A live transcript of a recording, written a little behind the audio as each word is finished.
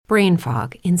brain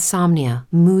fog, insomnia,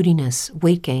 moodiness,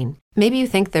 weight gain. Maybe you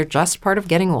think they're just part of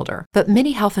getting older, but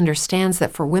MIDI Health understands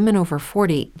that for women over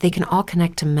 40, they can all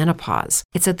connect to menopause.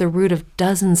 It's at the root of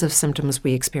dozens of symptoms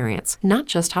we experience, not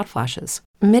just hot flashes.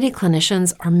 MIDI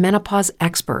clinicians are menopause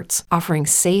experts, offering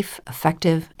safe,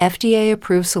 effective,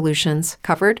 FDA-approved solutions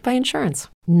covered by insurance.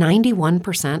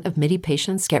 91% of MIDI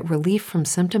patients get relief from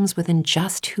symptoms within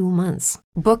just 2 months.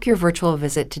 Book your virtual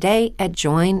visit today at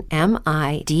joinmidi.com.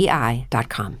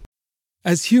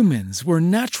 As humans, we're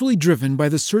naturally driven by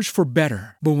the search for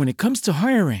better. But when it comes to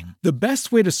hiring, the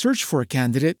best way to search for a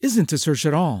candidate isn't to search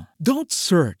at all. Don't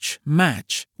search,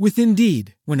 match with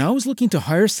Indeed. When I was looking to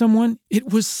hire someone,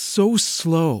 it was so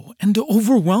slow and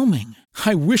overwhelming.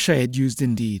 I wish I had used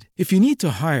Indeed. If you need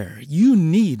to hire, you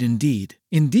need Indeed.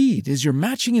 Indeed is your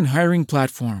matching and hiring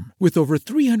platform with over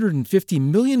 350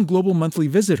 million global monthly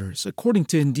visitors, according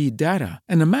to Indeed data,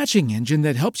 and a matching engine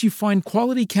that helps you find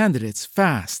quality candidates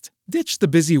fast. Ditch the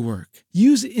busy work.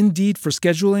 Use Indeed for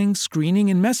scheduling,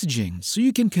 screening, and messaging so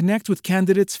you can connect with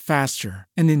candidates faster.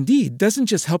 And Indeed doesn't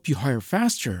just help you hire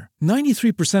faster.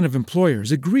 93% of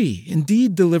employers agree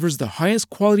Indeed delivers the highest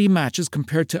quality matches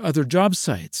compared to other job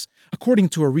sites, according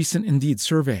to a recent Indeed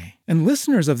survey. And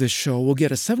listeners of this show will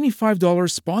get a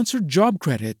 $75 sponsored job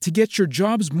credit to get your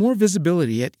jobs more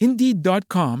visibility at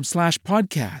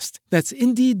Indeed.com/podcast. That's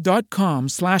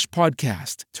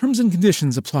Indeed.com/podcast. Terms and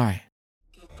conditions apply.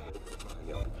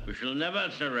 We shall never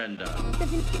surrender.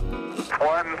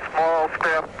 One small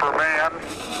step for man.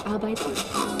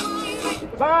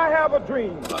 I have a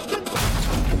dream.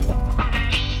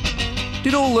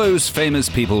 Did all those famous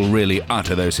people really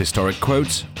utter those historic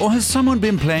quotes, or has someone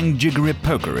been playing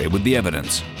jiggery-pokery with the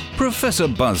evidence? Professor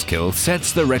Buzzkill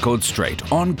sets the record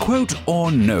straight on quote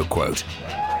or no quote.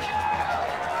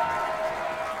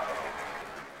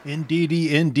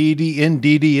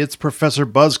 Indeedy, it's Professor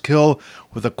Buzzkill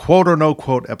with a quote or no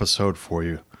quote episode for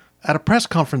you. At a press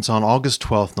conference on August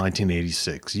 12,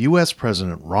 1986, U.S.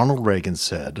 President Ronald Reagan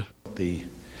said, "The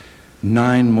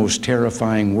 9 most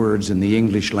terrifying words in the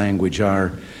English language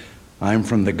are, I'm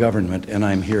from the government and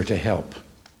I'm here to help."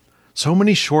 So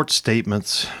many short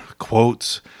statements,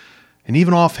 quotes, and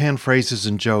even offhand phrases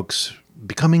and jokes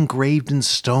become engraved in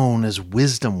stone as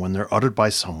wisdom when they're uttered by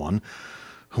someone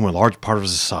whom a large part of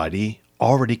society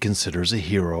already considers a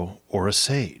hero or a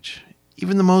sage.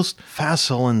 Even the most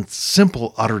facile and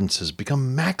simple utterances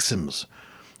become maxims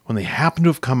when they happen to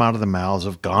have come out of the mouths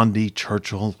of Gandhi,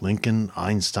 Churchill, Lincoln,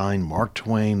 Einstein, Mark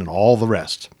Twain, and all the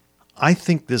rest. I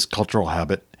think this cultural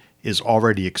habit is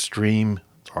already extreme,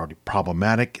 it's already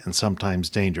problematic, and sometimes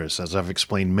dangerous, as I've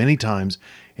explained many times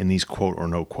in these quote or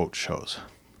no quote shows.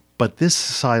 But this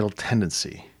societal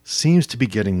tendency seems to be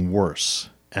getting worse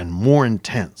and more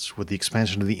intense with the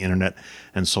expansion of the internet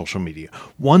and social media.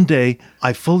 One day,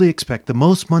 I fully expect the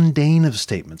most mundane of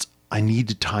statements, "I need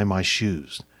to tie my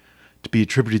shoes," to be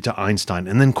attributed to Einstein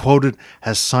and then quoted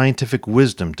as scientific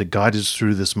wisdom to guide us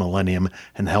through this millennium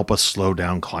and help us slow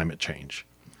down climate change.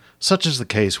 Such is the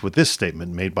case with this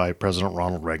statement made by President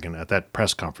Ronald Reagan at that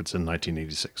press conference in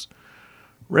 1986.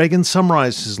 Reagan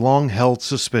summarized his long-held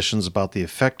suspicions about the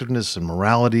effectiveness and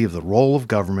morality of the role of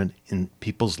government in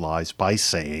people's lives by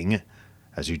saying,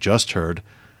 as you just heard,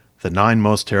 the 9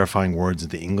 most terrifying words in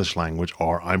the English language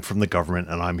are, I'm from the government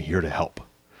and I'm here to help.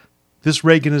 This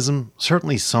Reaganism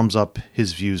certainly sums up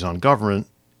his views on government,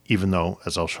 even though,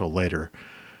 as I'll show later,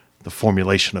 the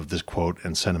formulation of this quote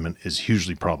and sentiment is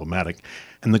hugely problematic,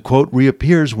 and the quote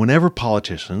reappears whenever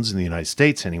politicians, in the United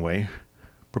States anyway,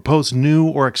 propose new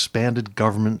or expanded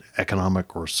government,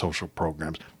 economic, or social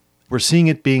programs. We're seeing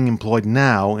it being employed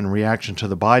now in reaction to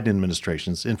the Biden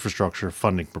administration's infrastructure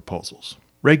funding proposals.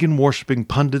 Reagan-worshipping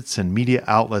pundits and media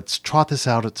outlets trot this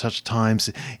out at such times,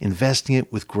 investing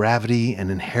it with gravity and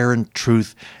inherent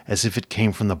truth as if it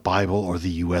came from the Bible or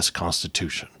the U.S.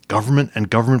 Constitution. Government and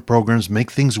government programs make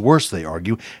things worse, they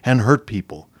argue, and hurt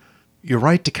people. You're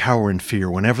right to cower in fear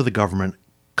whenever the government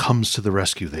comes to the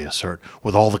rescue, they assert,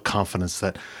 with all the confidence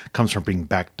that comes from being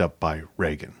backed up by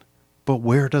Reagan. But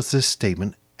where does this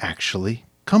statement actually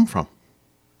come from?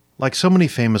 Like so many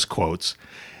famous quotes,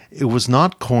 it was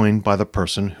not coined by the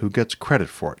person who gets credit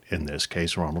for it, in this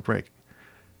case, Ronald Reagan.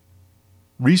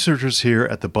 Researchers here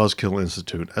at the Buzzkill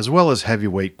Institute, as well as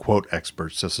heavyweight quote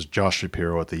experts such as Josh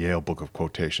Shapiro at the Yale Book of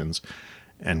Quotations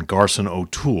and Garson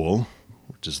O'Toole,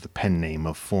 which is the pen name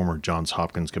of former Johns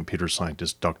Hopkins computer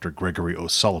scientist Dr. Gregory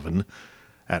O'Sullivan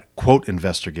at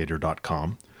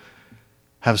quoteinvestigator.com,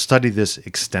 have studied this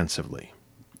extensively.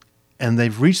 And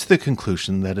they've reached the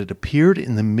conclusion that it appeared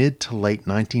in the mid to late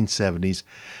 1970s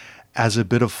as a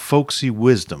bit of folksy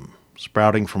wisdom,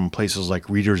 sprouting from places like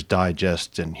Reader's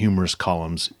Digest and humorous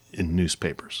columns in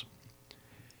newspapers.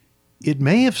 It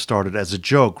may have started as a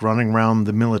joke running around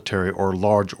the military or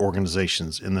large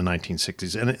organizations in the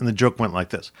 1960s, and the joke went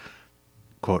like this.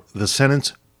 Quote, "The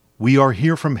sentence, 'We are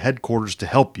here from headquarters to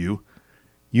help you,'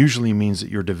 usually means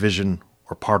that your division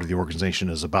or part of the organization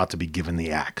is about to be given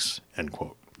the axe," end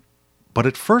quote. But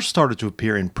it first started to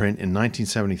appear in print in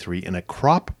 1973 in a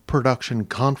crop production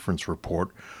conference report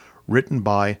written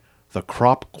by the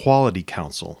Crop Quality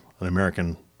Council, an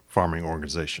American farming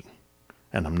organization.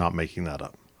 And I'm not making that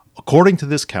up. According to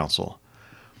this council,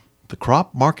 the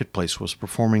crop marketplace was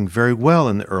performing very well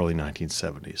in the early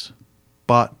 1970s,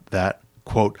 but that,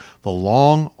 quote, "the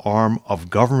long arm of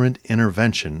government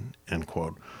intervention," end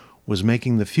quote, was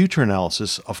making the future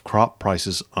analysis of crop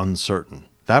prices uncertain.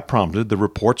 That prompted the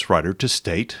report's writer to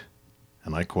state,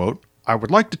 and I quote, "I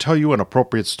would like to tell you an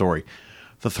appropriate story.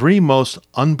 The three most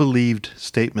unbelieved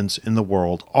statements in the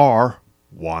world are,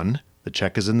 1, the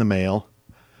check is in the mail,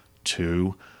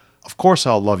 2, of course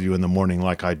I'll love you in the morning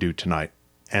like I do tonight,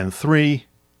 and 3,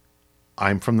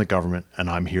 I'm from the government and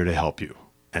I'm here to help you,"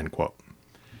 end quote.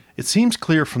 It seems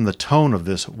clear from the tone of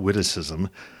this witticism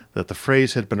that the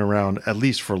phrase had been around at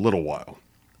least for a little while.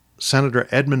 Senator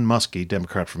Edmund Muskie,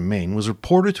 Democrat from Maine, was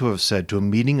reported to have said to a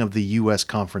meeting of the U.S.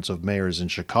 Conference of Mayors in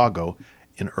Chicago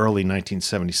in early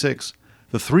 1976,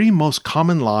 "The three most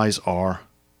common lies are,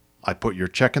 I put your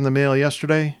check in the mail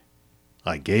yesterday,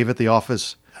 I gave at the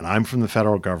office, and I'm from the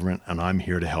federal government and I'm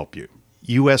here to help you."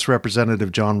 U.S.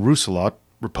 Representative John Roussillot,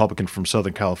 Republican from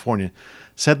Southern California,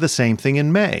 said the same thing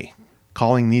in May,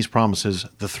 calling these promises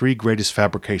the three greatest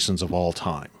fabrications of all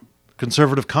time.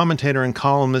 Conservative commentator and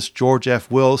columnist George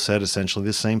F. Will said essentially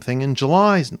the same thing in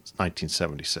July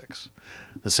 1976.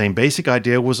 The same basic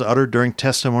idea was uttered during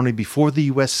testimony before the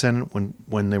U.S. Senate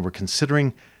when they were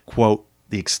considering, quote,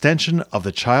 "the extension of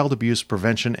the Child Abuse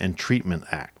Prevention and Treatment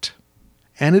Act."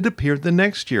 And it appeared the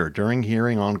next year during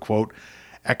hearing on, quote,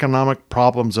 "economic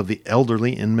problems of the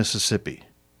elderly in Mississippi"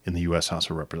 in the U.S. House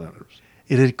of Representatives.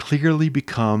 It had clearly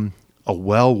become a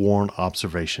well-worn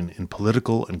observation in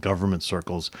political and government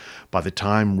circles by the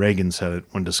time Reagan said it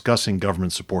when discussing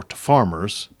government support to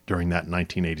farmers during that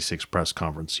 1986 press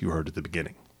conference you heard at the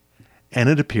beginning. And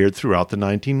it appeared throughout the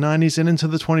 1990s and into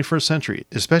the 21st century,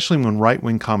 especially when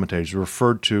right-wing commentators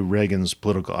referred to Reagan's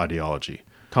political ideology.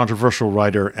 Controversial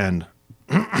writer and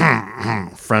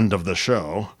friend of the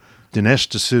show, Dinesh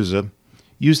D'Souza,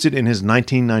 used it in his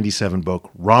 1997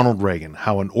 book, Ronald Reagan,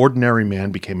 How an Ordinary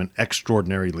Man Became an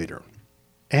Extraordinary Leader.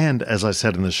 And, as I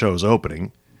said in the show's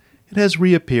opening, it has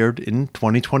reappeared in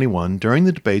 2021 during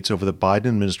the debates over the Biden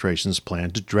administration's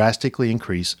plan to drastically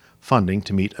increase funding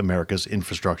to meet America's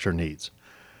infrastructure needs.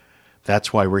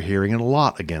 That's why we're hearing it a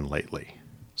lot again lately.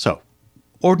 So,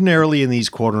 ordinarily in these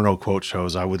quote-unquote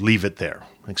shows, I would leave it there,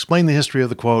 explain the history of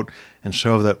the quote, and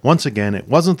show that, once again, it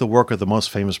wasn't the work of the most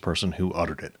famous person who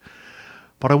uttered it.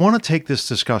 But I want to take this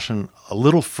discussion a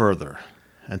little further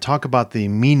and talk about the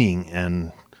meaning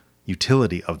and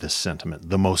utility of this sentiment.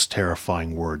 The most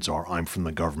terrifying words are, "I'm from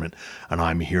the government and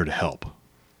I'm here to help."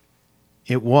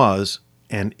 It was,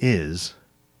 and is,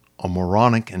 a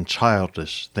moronic and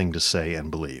childish thing to say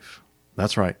and believe.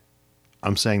 That's right.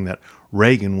 I'm saying that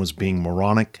Reagan was being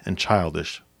moronic and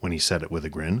childish when he said it with a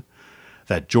grin,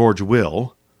 that George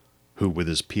Will, who with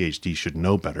his PhD should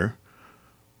know better,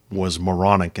 was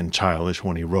moronic and childish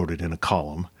when he wrote it in a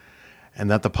column, and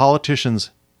that the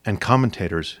politicians and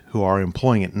commentators who are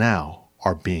employing it now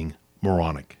are being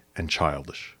moronic and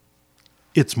childish.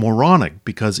 It's moronic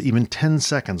because even 10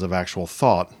 seconds of actual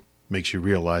thought makes you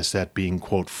realize that being,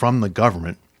 quote, "from the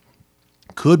government"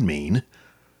 could mean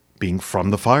being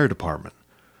from the fire department,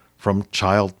 from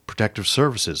Child Protective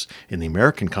Services. In the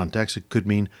American context, it could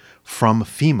mean from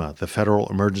FEMA, the Federal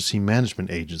Emergency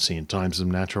Management Agency, in times of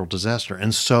natural disaster,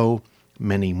 and so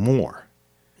many more.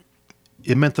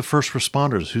 It meant the first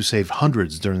responders who saved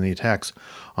hundreds during the attacks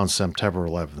on September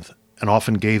 11th and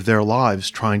often gave their lives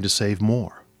trying to save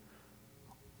more.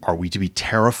 Are we to be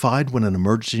terrified when an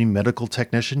emergency medical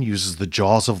technician uses the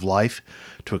jaws of life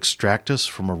to extract us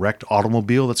from a wrecked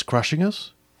automobile that's crushing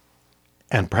us?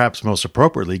 And perhaps most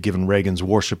appropriately, given Reagan's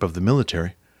worship of the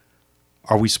military,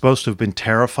 are we supposed to have been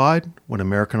terrified when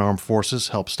American armed forces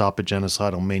helped stop a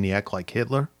genocidal maniac like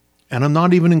Hitler? And I'm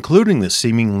not even including the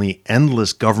seemingly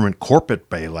endless government corporate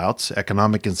bailouts,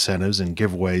 economic incentives, and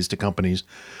giveaways to companies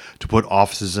to put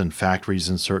offices and factories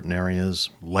in certain areas,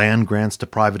 land grants to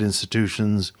private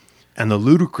institutions, and the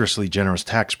ludicrously generous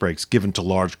tax breaks given to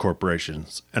large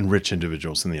corporations and rich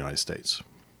individuals in the United States.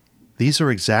 These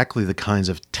are exactly the kinds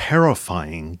of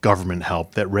terrifying government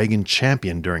help that Reagan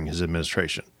championed during his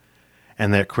administration.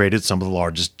 and that created some of the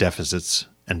largest deficits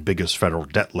and biggest federal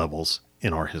debt levels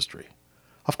in our history.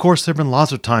 Of course, there have been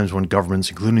lots of times when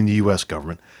governments, including the U.S.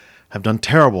 government, have done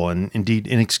terrible and indeed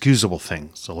inexcusable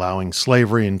things, allowing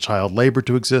slavery and child labor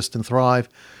to exist and thrive,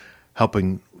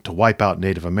 helping to wipe out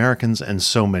Native Americans, and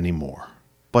so many more.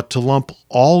 But to lump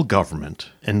all government,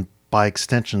 and by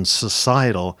extension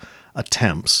societal,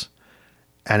 attempts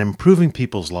at improving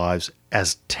people's lives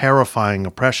as terrifying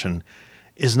oppression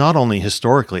is not only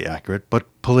historically accurate, but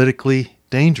politically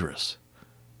dangerous.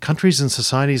 Countries and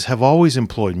societies have always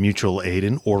employed mutual aid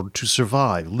in order to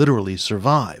survive, literally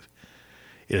survive.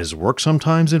 It has worked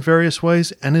sometimes in various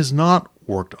ways and has not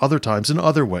worked other times in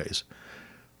other ways.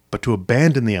 But to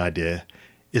abandon the idea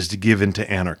is to give in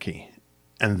to anarchy,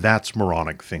 and that's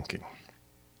moronic thinking.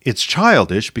 It's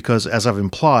childish because, as I've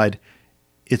implied,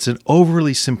 it's an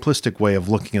overly simplistic way of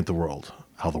looking at the world,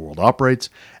 how the world operates,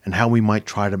 and how we might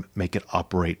try to make it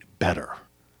operate better.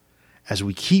 As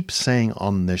we keep saying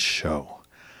on this show,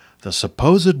 the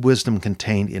supposed wisdom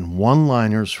contained in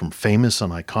one-liners from famous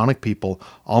and iconic people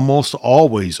almost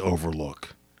always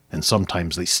overlook, and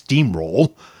sometimes they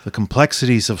steamroll, the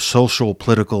complexities of social,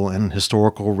 political, and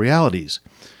historical realities.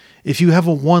 If you have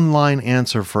a one-line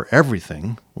answer for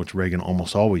everything, which Reagan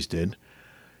almost always did,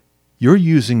 you're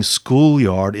using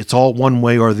schoolyard, it's all one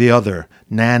way or the other,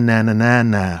 na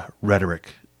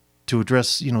rhetoric to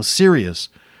address, serious,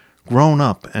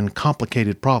 grown-up, and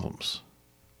complicated problems.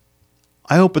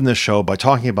 I opened this show by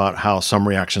talking about how some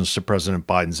reactions to President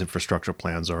Biden's infrastructure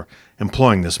plans are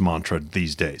employing this mantra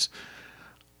these days.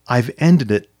 I've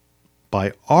ended it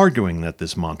by arguing that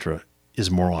this mantra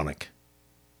is moronic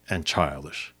and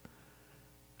childish.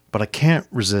 But I can't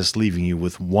resist leaving you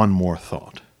with one more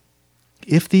thought.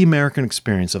 If the American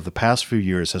experience of the past few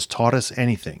years has taught us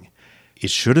anything, it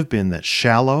should have been that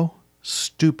shallow,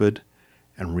 stupid,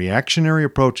 and reactionary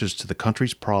approaches to the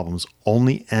country's problems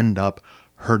only end up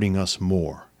hurting us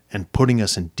more and putting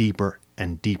us in deeper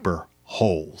and deeper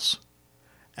holes.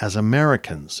 As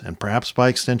Americans, and perhaps by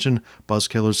extension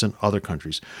buzzkillers in other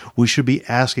countries, we should be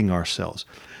asking ourselves,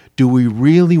 do we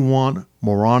really want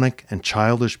moronic and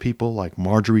childish people like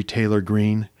Marjorie Taylor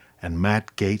Greene and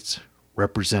Matt Gaetz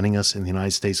representing us in the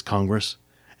United States Congress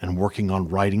and working on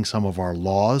writing some of our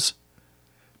laws?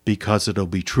 Because it'll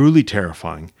be truly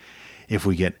terrifying if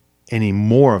we get any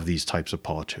more of these types of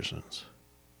politicians.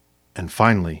 And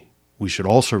finally, we should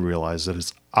also realize that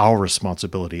it's our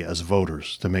responsibility as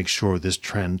voters to make sure this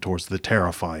trend towards the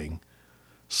terrifying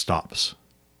stops.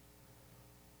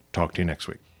 Talk to you next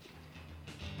week.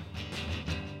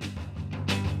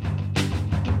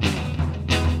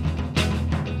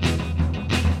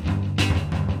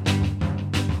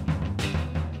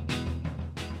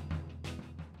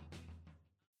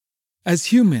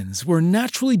 As humans, we're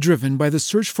naturally driven by the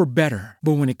search for better.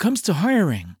 But when it comes to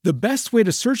hiring, the best way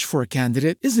to search for a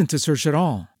candidate isn't to search at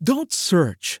all. Don't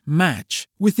search, match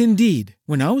with Indeed.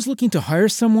 When I was looking to hire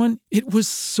someone, it was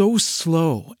so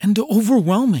slow and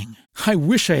overwhelming. I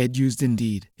wish I had used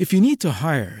Indeed. If you need to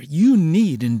hire, you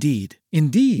need Indeed.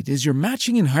 Indeed is your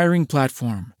matching and hiring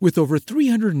platform with over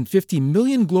 350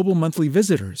 million global monthly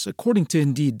visitors, according to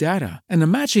Indeed data, and a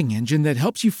matching engine that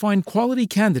helps you find quality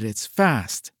candidates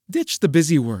fast. Ditch the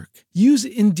busy work. Use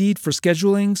Indeed for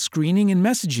scheduling, screening, and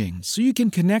messaging so you can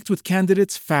connect with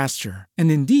candidates faster. And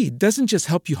Indeed doesn't just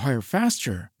help you hire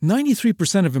faster.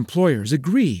 93% of employers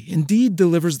agree Indeed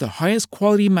delivers the highest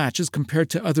quality matches compared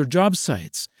to other job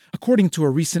sites, according to a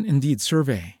recent Indeed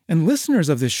survey. And listeners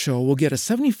of this show will get a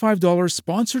 $75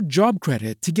 sponsored job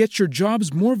credit to get your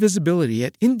jobs more visibility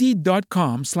at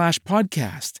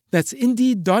Indeed.com/podcast. That's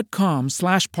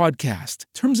Indeed.com/podcast.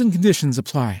 Terms and conditions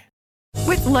apply.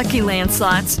 With Lucky Land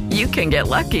Slots, you can get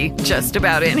lucky just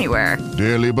about anywhere.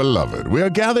 Dearly beloved, we are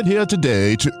gathered here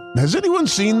today to... Has anyone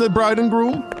seen the bride and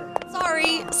groom?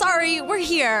 Sorry, we're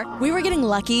here. We were getting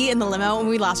lucky in the limo and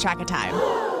we lost track of time.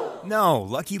 No,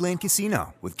 Lucky Land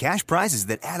Casino, with cash prizes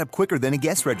that add up quicker than a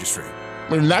guest registry.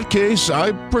 In that case,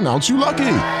 I pronounce you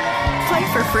lucky.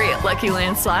 Play for free at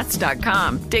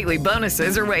LuckyLandSlots.com. Daily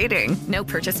bonuses are waiting. No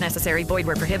purchase necessary. Void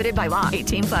where prohibited by law.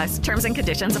 18+. Terms and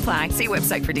conditions apply. See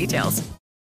website for details.